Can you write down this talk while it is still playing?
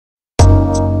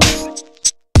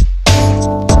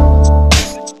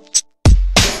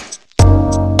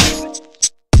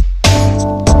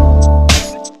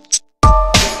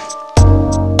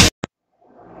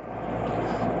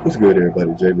good, everybody?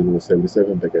 JB Lewis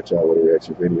 77 back at y'all with a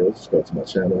reaction video. Subscribe to my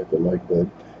channel, hit the like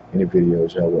button. Any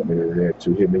videos y'all want me to react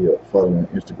to, hit me up. Follow me on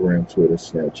Instagram, Twitter,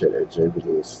 Snapchat at JB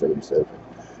Lewis 77.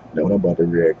 Now, what I'm about to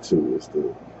react to is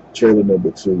the trailer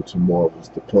number 2 to Marvel's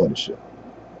The Punisher.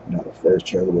 Now, the first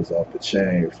trailer was off the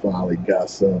chain. Finally got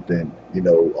something, you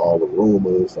know, all the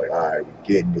rumors, like, all right, we're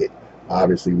getting it.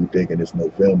 Obviously, we're thinking it's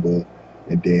November.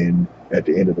 And then at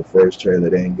the end of the first trailer,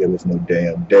 they didn't give us no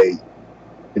damn date.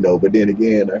 You know, but then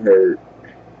again, I heard,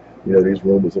 you know, these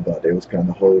rumors about they was kind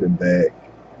of holding back,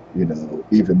 you know,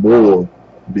 even more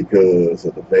because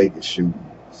of the Vegas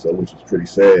shooting, so which was pretty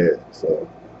sad. So,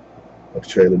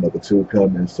 trailer number 2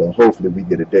 coming, so hopefully we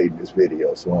get a date in this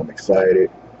video. So I'm excited.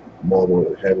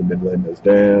 Marvel haven't been letting us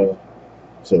down,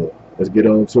 so let's get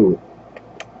on to it.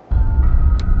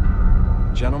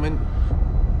 Gentlemen,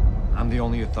 I'm the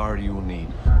only authority you will need.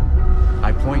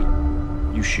 I point,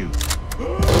 you shoot.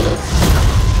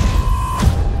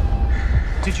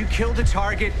 Did you kill the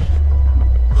target?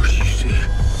 What did you say?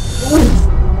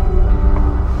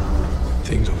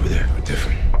 Things over there were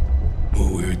different.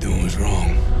 What we were doing was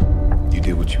wrong. You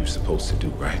did what you were supposed to do,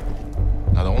 right?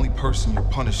 Now the only person you're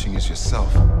punishing is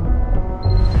yourself.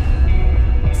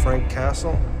 Frank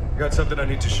Castle? I got something I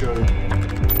need to show you.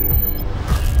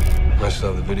 I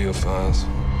still have the video files.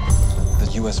 The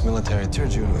U.S. military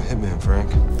turned you into a hitman,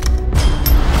 Frank.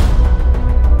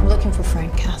 I'm looking for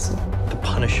Frank Castle. The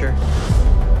Punisher?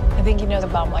 I think you know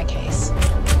about my case.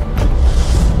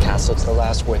 Castle's the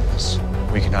last witness.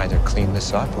 We can either clean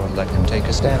this up or let him take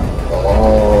us down.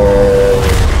 Oh,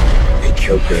 They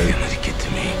killed my family to get to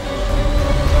me.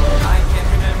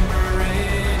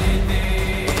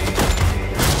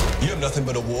 You have nothing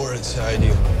but a war inside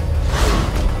you.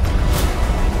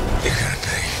 You're gonna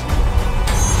pay.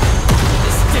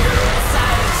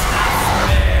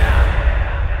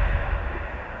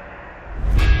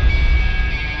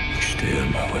 Stay out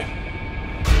of my way.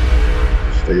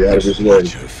 stay out of his way.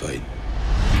 Not your fight.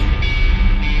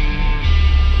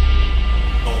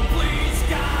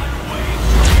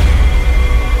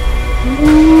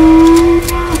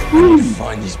 I need to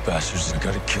find these bastards. I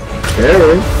gotta kill them.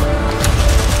 Harry.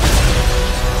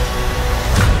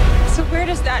 So where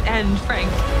does that end,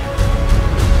 Frank?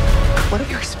 What are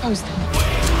we supposed to do?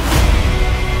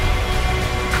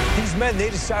 These men, they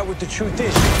decide what the truth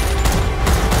is.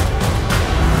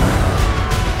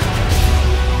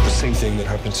 The same thing that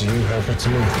happened to you happened to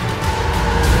me.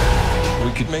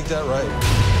 We could make that right.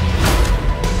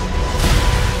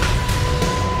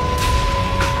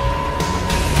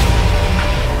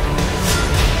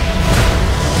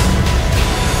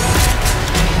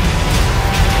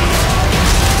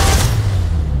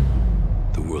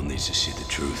 The world needs to see the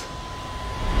truth.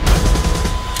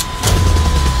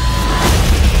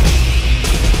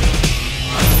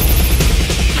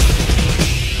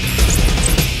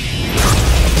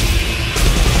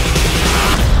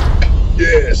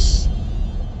 Yes.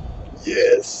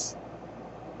 Yes.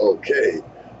 Okay.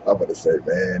 I'm gonna say,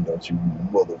 man, don't you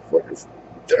motherfuckers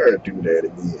dare do that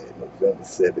again. November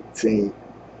 17th.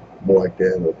 Mark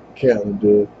that on the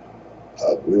calendar.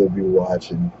 I will be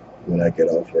watching when I get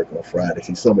off work on Friday.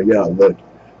 See, some of y'all lucky.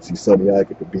 See, some of y'all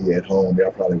get to be at home.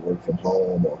 Y'all probably work from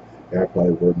home, or y'all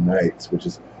probably work nights, which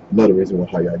is another reason why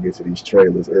how y'all get to these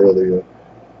trailers earlier.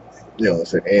 You know what I'm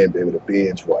saying? And be able to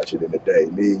binge watch it in the day.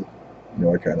 Me, you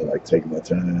know, I kind of like take my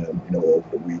time, you know, over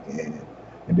the weekend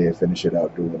and then finish it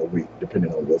out during the week,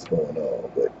 depending on what's going on.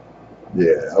 But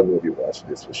yeah, I will be watching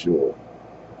this for sure.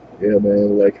 Yeah,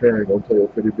 man, like Harry gonna play a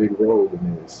pretty big role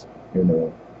in this, you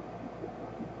know.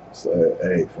 So,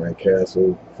 hey, Frank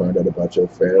Castle, find out about your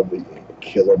family and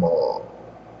kill them all.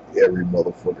 Every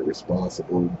motherfucker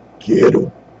responsible, get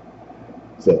them.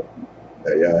 So,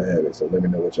 hey, y'all have it. So let me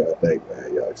know what y'all think,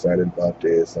 man. Y'all excited about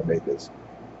this? I mean, this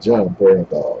Jon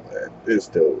Bernthal, man, this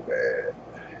dude, man.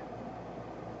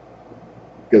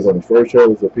 Because on the first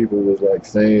trailer, the people was like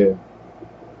saying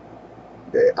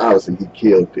that obviously he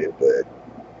killed it, but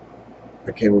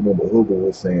I can't remember who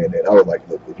was saying that. I was like,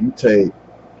 look, if you take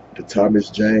the Thomas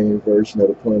Jane version of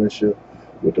the Punisher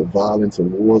with the violence of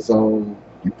Warzone,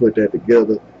 you put that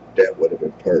together, that would have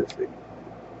been perfect.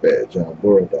 But Jon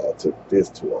Bernthal took this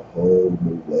to a whole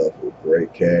new level.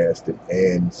 Great casting,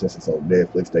 and since it's on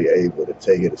Netflix, they able to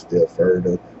take it a step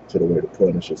further to the way the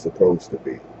Punisher's supposed to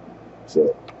be.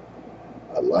 So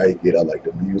I like it. I like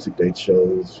the music they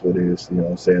chose for this. You know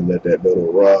what I'm saying? Let that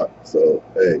little rock. So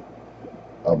hey,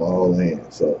 I'm all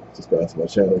in. So subscribe to my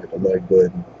channel, hit the like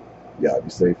button. Y'all be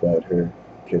safe out here.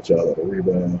 Catch y'all on the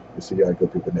rebound. We'll see y'all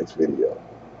good people next video.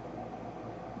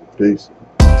 Peace.